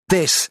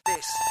This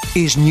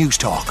is News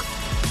Talk.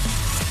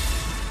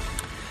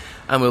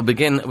 And we'll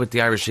begin with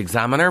the Irish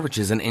Examiner, which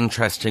is an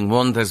interesting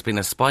one. There's been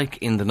a spike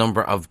in the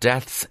number of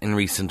deaths in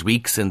recent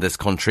weeks in this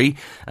country,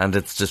 and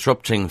it's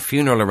disrupting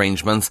funeral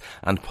arrangements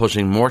and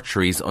putting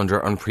mortuaries under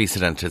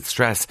unprecedented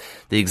stress.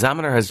 The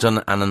Examiner has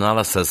done an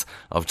analysis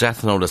of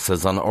death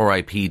notices on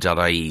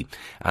RIP.ie,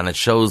 and it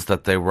shows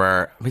that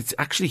it's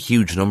actually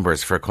huge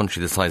numbers for a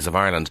country the size of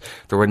Ireland.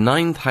 There were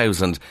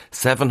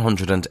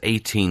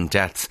 9,718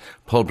 deaths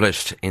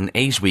published in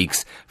 8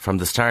 weeks from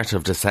the start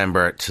of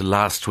December to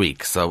last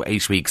week. So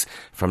 8 weeks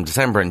from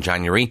December and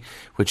January,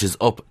 which is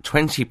up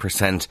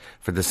 20%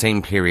 for the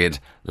same period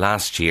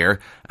last year.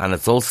 And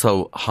it's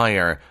also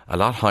a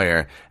lot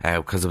higher,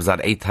 because it was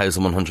at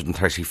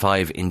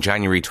 8,135 in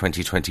January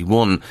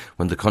 2021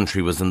 when the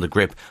country was in the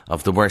grip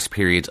of the worst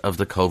period of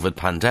the COVID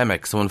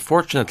pandemic. So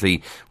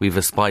unfortunately, we've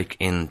a spike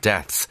in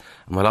deaths.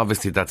 And while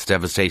obviously that's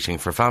devastating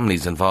for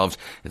families involved,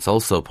 it's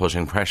also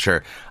putting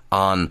pressure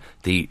on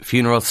the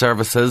funeral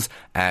services.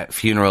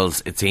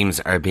 Funerals, it seems,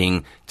 are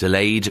being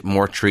delayed.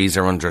 Mortuaries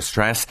are under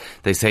stress.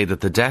 They say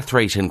that the death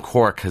rate in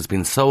Cork has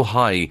been so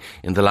high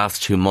in the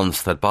last 2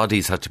 months that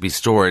bodies had to be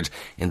stored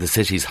in the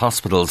city's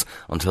hospitals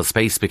until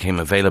space became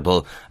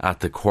available at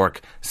the Cork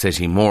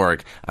City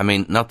Morgue. I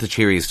mean, not the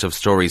cheeriest of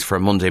stories for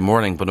a Monday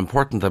morning, but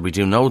important that we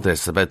do know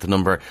this about the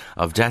number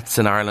of deaths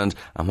in Ireland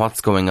and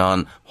what's going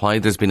on, why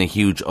there's been a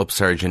huge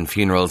upsurge in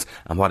funerals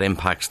and what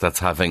impact that's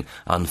having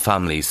on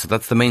families. So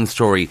that's the main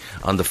story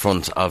on the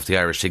front of the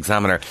Irish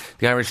Examiner.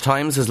 The Irish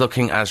Times is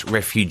looking at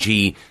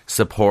refugee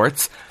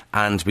supports,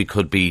 and we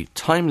could be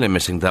time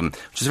limiting them,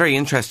 which is very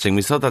interesting.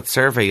 We saw that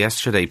survey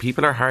yesterday.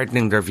 People are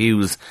hardening their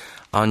views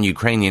on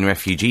Ukrainian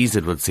refugees,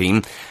 it would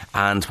seem.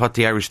 And what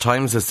the Irish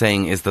Times is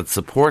saying is that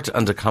support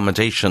and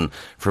accommodation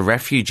for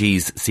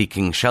refugees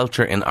seeking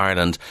shelter in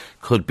Ireland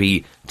could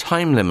be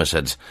time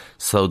limited.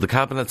 So the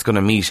Cabinet's going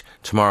to meet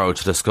tomorrow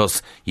to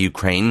discuss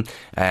Ukraine.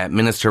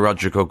 Minister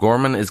Roderick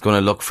O'Gorman is going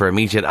to look for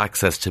immediate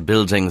access to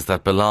buildings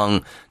that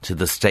belong to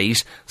the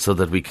state so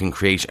that we can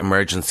create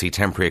emergency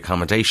temporary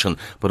accommodation.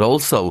 But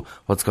also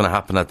what's going to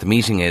happen at the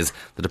meeting is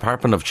the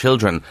Department of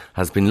Children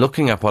has been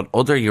looking at what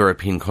other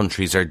European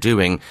countries are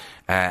doing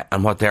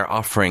and what they're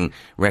offering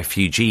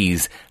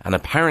refugees. And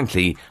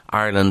apparently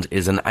Ireland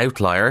is an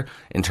outlier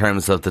in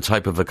terms of the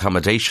type of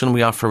accommodation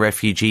we offer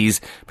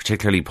refugees,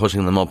 particularly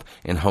putting them up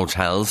in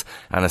hotels.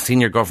 And a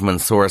senior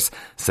government source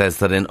says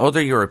that in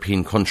other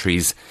European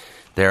countries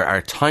there are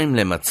time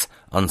limits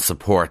on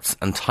supports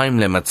and time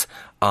limits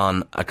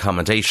on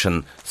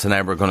accommodation. So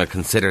now we're going to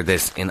consider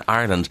this in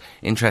Ireland.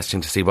 Interesting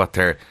to see what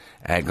they're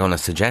going to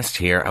suggest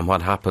here and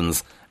what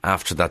happens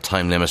after that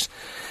time limit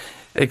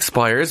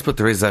expires. But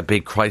there is a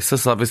big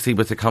crisis obviously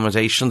with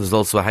accommodation. There's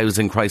also a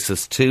housing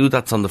crisis too.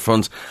 That's on the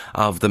front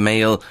of the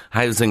Mail.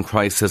 Housing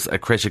crisis, a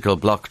critical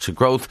block to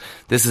growth.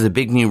 This is a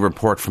big new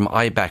report from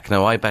IBEC.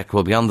 Now IBEC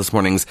will be on this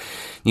morning's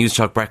News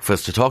Talk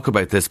Breakfast to talk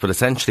about this, but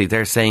essentially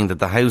they're saying that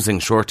the housing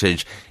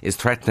shortage is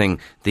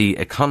threatening the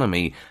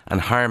economy and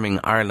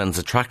harming Ireland's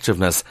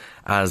attractiveness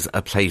as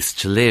a place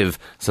to live.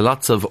 So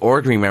lots of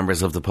ordinary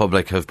members of the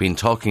public have been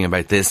talking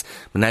about this,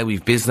 but now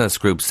we've business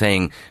groups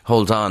saying,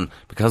 hold on,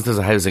 because there's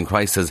a housing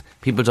crisis,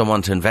 people don't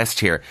want to invest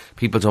here,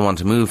 people don't want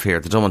to move here,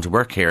 they don't want to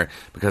work here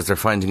because they're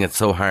finding it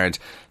so hard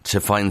to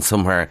find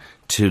somewhere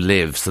to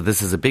live. So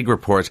this is a big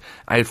report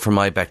out from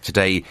IBEC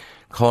today,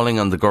 calling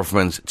on the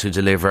government to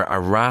deliver a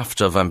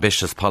raft of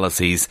ambitious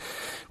policies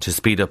to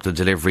speed up the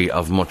delivery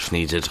of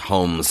much-needed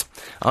homes.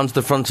 On to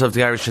the front of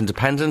the Irish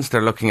Independent,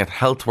 they're looking at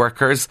health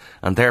workers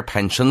and their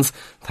pensions.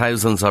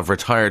 Thousands of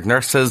retired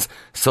nurses,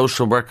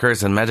 social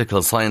workers and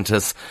medical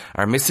scientists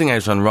are missing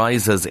out on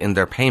rises in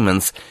their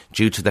payments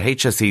due to the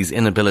HSE's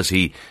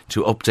inability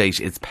to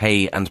update its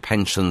pay and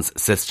pensions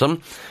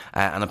system.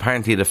 And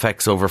apparently it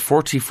affects over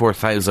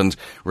 44,000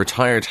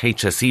 retired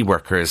HSE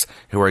workers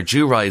who are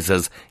due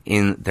rises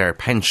in their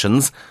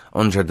pensions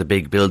under the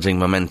big Building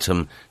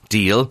Momentum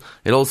deal.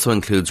 It also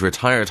includes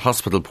retired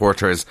hospital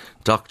porters,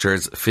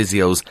 doctors,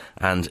 physios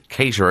and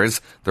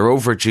caterers. They're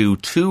overdue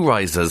 2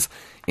 rises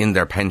in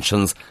their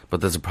pensions,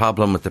 but there's a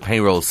problem with the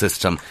payroll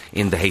system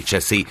in the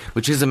HSE,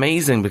 which is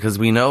amazing because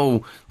we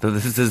know that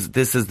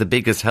this is the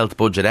biggest health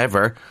budget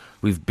ever.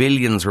 We've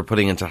billions we're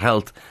putting into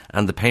health,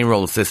 and the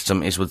payroll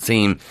system, it would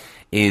seem,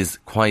 is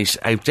quite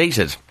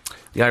outdated.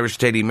 The Irish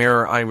Daily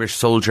Mirror, Irish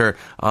soldier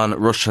on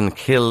Russian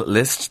kill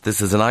list.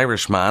 This is an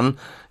Irish man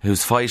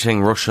who's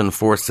fighting Russian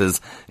forces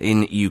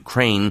in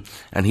Ukraine,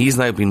 and he's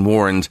now been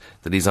warned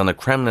that he's on a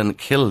Kremlin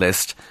kill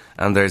list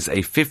and there's a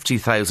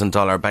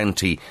 $50,000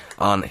 bounty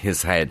on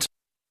his head.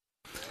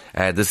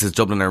 This is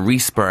Dubliner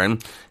Rhys Byrne,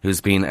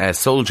 who's been a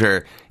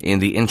soldier in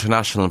the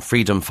International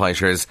Freedom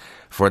Fighters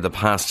for the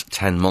past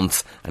 10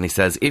 months. And he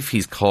says if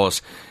he's caught,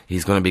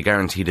 he's going to be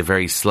guaranteed a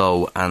very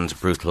slow and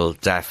brutal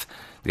death.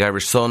 The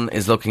Irish Sun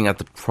is looking at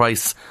the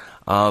price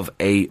of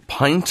a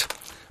pint.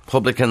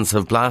 Publicans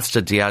have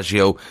blasted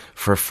Diageo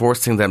for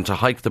forcing them to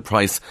hike the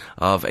price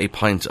of a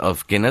pint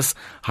of Guinness.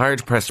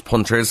 Hard-pressed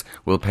punters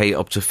will pay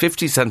up to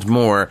 50 cents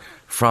more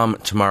from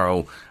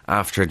tomorrow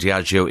after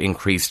Diageo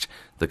increased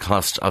the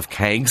cost of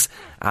kegs.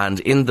 And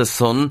in the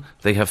Sun,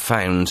 they have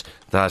found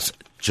that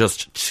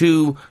just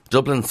 2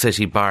 Dublin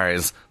city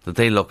bars that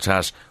they looked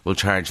at will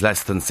charge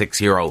less than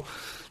 €6.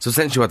 So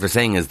essentially what they're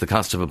saying is the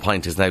cost of a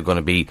pint is now going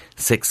to be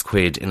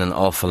 £6 in an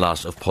awful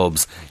lot of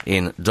pubs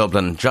in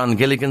Dublin. John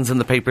Gilligan's in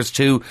the papers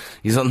too.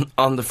 He's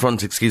on the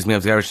front, of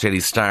the Irish Daily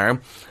Star,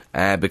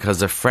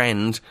 because a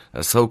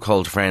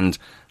so-called friend,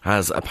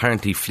 has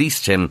apparently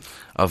fleeced him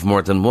of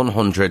more than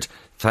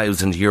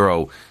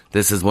 €100,000.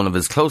 This is one of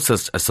his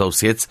closest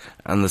associates,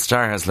 and the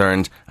Star has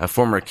learned a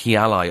former key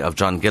ally of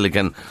John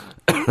Gilligan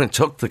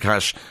took the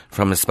cash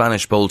from his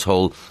Spanish bolt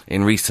hole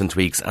in recent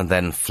weeks and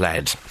then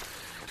fled.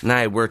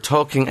 Now, we're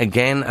talking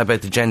again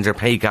about the gender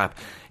pay gap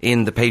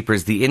in the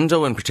papers. The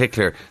Indo in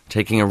particular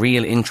taking a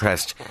real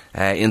interest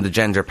in the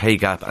gender pay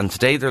gap, and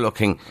today they're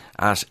looking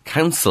at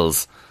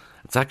councils.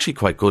 It's actually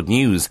quite good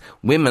news.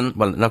 Women,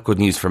 well, not good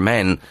news for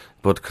men,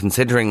 but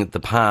considering the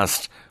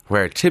past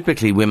where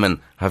typically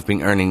women have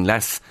been earning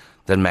less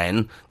than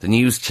men, the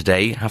news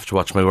today, have to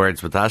watch my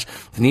words with that,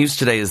 the news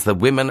today is that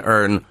women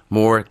earn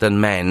more than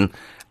men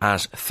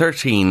at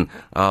 13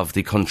 of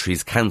the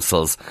country's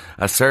councils.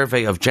 A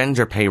survey of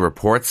gender pay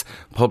reports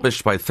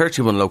published by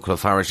 31 local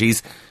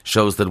authorities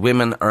shows that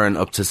women earn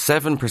up to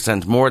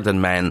 7% more than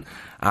men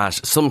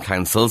at some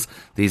councils.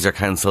 These are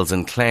councils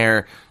in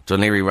Clare, Dún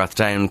Laoghaire,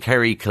 Rathdown,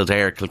 Kerry,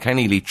 Kildare,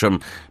 Kilkenny,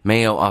 Leitrim,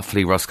 Mayo,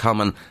 Offaly,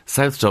 Roscommon,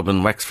 South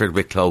Dublin, Wexford,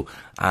 Wicklow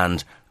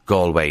and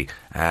Galway.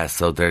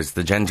 So there's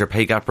the gender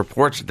pay gap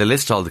report. They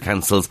list all the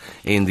councils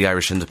in the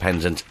Irish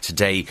Independent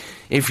today.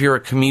 If you're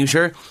a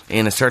commuter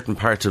in a certain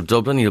part of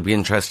Dublin, you'll be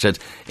interested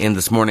in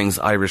this morning's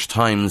Irish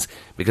Times,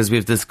 because we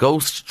have this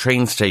ghost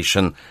train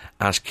station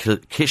at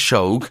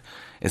Kishogue,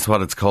 is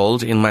what it's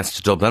called, in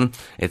West Dublin.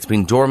 It's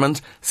been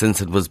dormant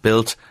since it was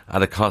built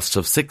at a cost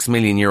of €6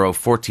 million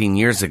 14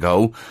 years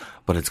ago,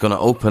 but it's going to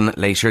open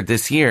later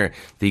this year.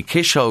 The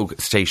Kishogue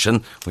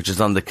station, which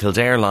is on the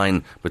Kildare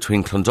line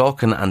between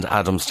Clondalkin and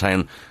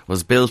Adamstown,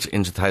 was built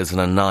in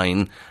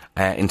 2009,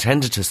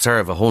 intended to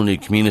serve a whole new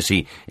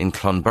community in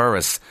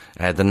Clonburris,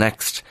 the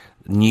next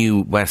new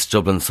West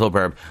Dublin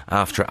suburb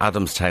after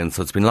Adamstown.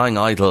 So it's been lying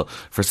idle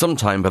for some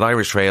time, but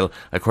Irish Rail,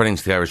 according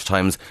to the Irish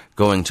Times,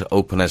 going to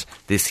open it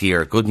this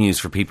year. Good news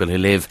for people who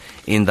live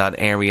in that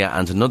area,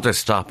 and another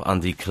stop on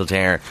the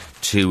Kildare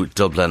to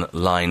Dublin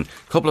line.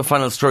 A couple of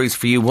final stories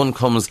for you. One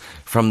comes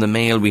from the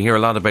Mail. We hear a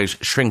lot about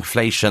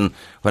shrinkflation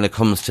when it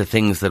comes to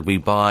things that we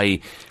buy,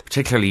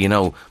 particularly,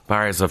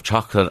 bars of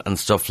chocolate and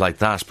stuff like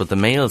that. But the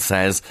Mail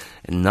says,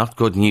 not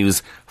good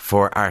news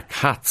for our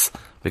cats,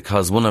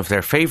 because one of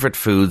their favourite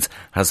foods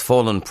has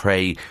fallen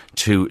prey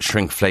to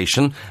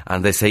shrinkflation.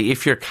 And they say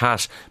if your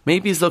cat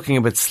maybe is looking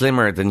a bit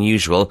slimmer than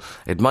usual,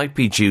 it might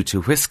be due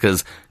to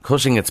Whiskas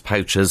cutting its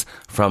pouches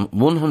from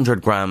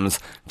 100 grams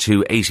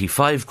to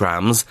 85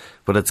 grams,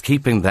 but it's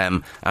keeping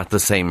them at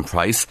the same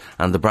price.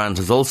 And the brand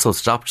has also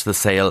stopped the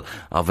sale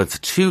of its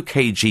 2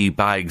 kg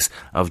bags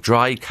of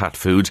dry cat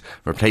food,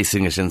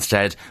 replacing it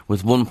instead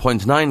with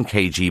 1.9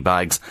 kg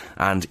bags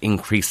and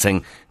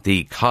increasing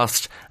the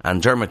cost.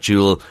 And Dermot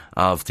Jewell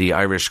of the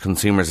Irish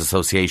Consumers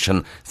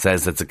Association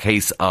says it's a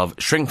case of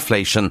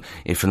shrinkflation.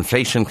 If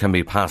inflation can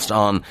be passed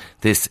on,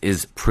 this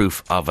is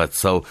proof of it.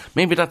 So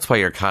maybe that's why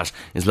your cat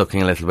is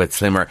looking a little bit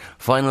slimmer.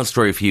 Final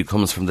story for you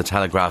comes from the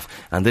Telegraph,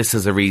 and this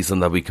is a reason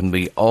that we can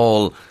be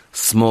all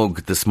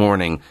smug this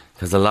morning,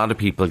 because a lot of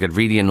people get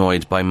really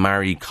annoyed by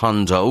Marie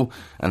Kondo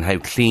and how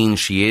clean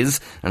she is,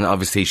 and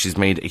obviously she's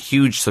made a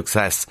huge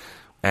success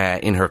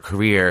in her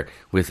career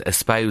with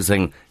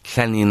espousing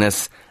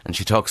cleanliness, and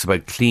she talks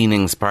about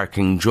cleaning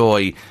sparking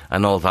joy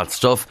and all that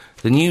stuff.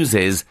 The news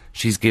is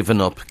she's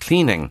given up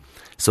cleaning.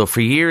 So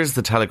for years,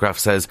 the Telegraph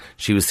says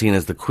she was seen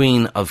as the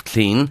Queen of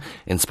Clean,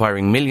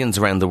 inspiring millions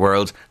around the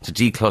world to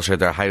declutter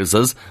their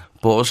houses.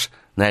 But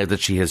now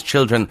that she has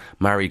children,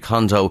 Marie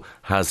Kondo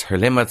has her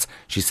limits.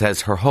 She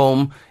says her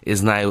home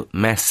is now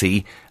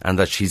messy and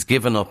that she's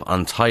given up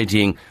on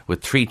tidying,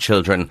 with 3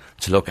 children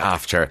to look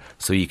after.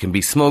 So you can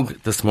be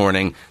smug this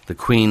morning. The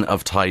Queen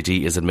of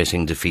Tidy is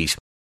admitting defeat.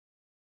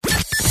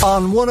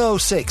 On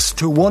 106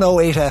 to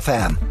 108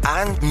 FM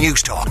and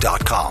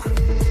newstalk.com.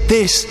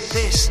 This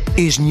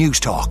is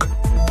Newstalk.